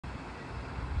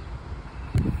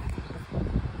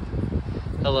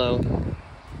Hello.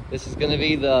 This is gonna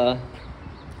be a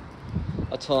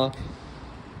talk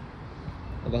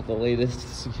about the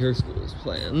latest Secure Schools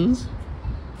plans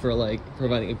for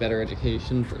providing a better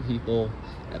education for people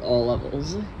at all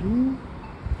levels.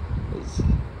 Because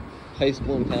high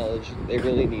school and college, they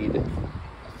really need a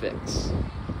fix.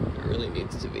 There really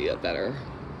needs to be a better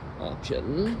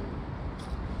option.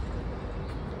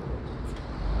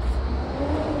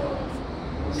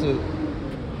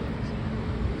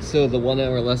 So the 1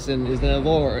 hour lesson is now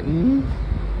born,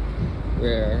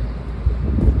 where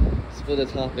split a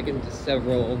topic into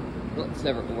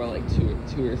more like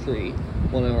two or three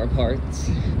 1 hour parts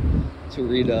to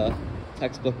read a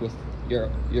textbook with your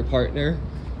partner.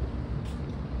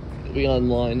 It'll be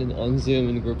online and on Zoom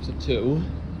in groups of 2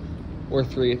 or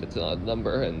 3 if it's an odd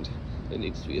number, and there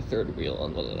needs to be a third wheel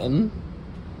on one of them.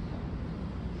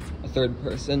 A third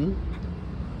person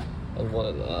on one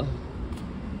of the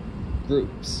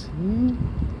groups.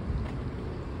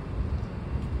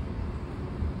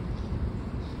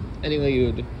 Anyway, you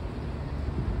would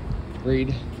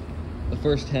read the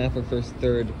first half or first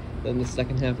third, then the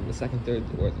second half and the second third,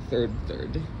 or the third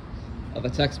of a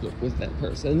textbook with that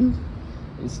person,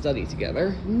 and study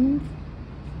together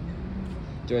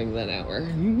during that hour.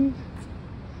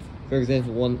 For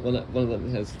example, one of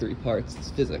them has 3 parts.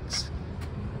 It's physics,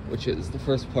 which is, the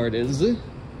first part is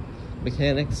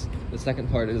mechanics, the second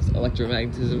part is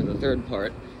electromagnetism, and the third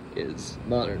part is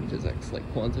modern physics, like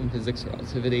quantum physics,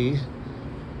 relativity,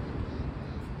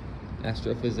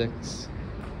 astrophysics,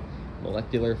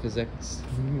 molecular physics,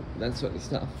 that sort of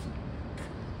stuff.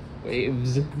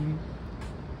 Waves.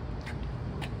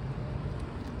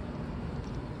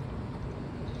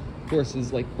 Course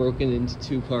is broken into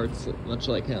 2 parts, much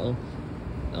like how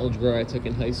algebra I took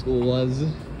in high school was.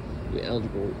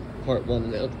 Algebra part 1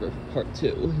 and algebra part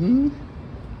 2.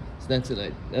 So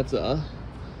that's a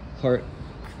part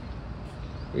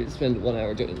where you spend 1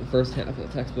 hour doing the first half of the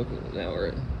textbook and 1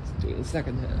 hour doing the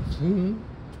second half.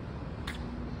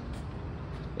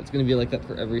 It's going to be like that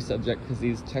for every subject, because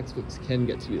these textbooks can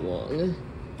get to be long.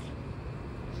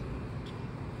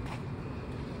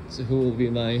 So who will be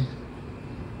my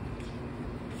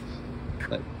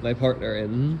partner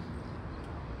in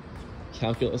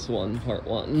Calculus 1, Part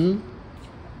 1,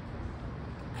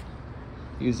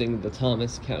 using the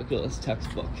Thomas Calculus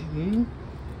textbook.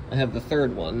 I have the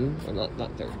third one, or not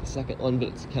third, the second one, but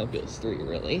it's Calculus 3,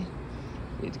 really.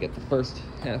 I need to get the first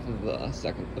half of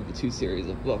the 2 series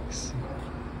of books.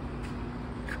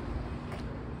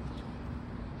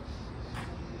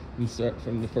 And start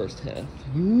from the first half.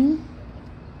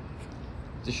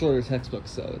 It's a shorter textbook,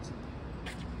 so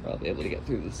I'll be able to get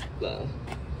through the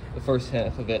first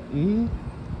half of it in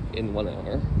 1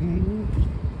 hour.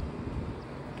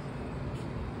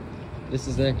 This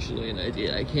is actually an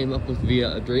idea I came up with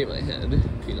via a dream I had a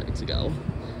few nights ago,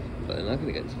 but I'm not going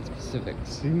to get into the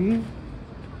specifics. And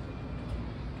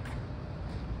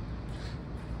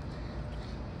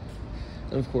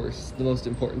of course, the most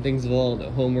important things of all: no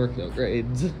homework, no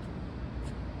grades.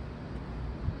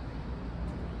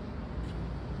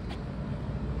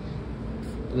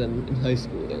 And then in high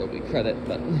school there will be credit,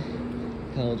 but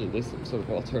college will be some sort of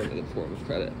alternative form of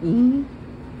credit.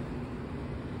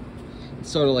 It's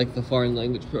sort of like the foreign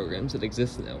language programs that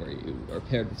exist now, where you are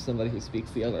paired with somebody who speaks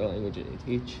the other language and you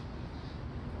teach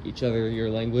each other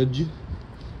your language,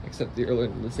 except you're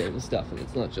learning the same stuff, and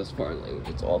it's not just foreign language,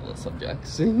 it's all the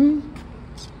subjects.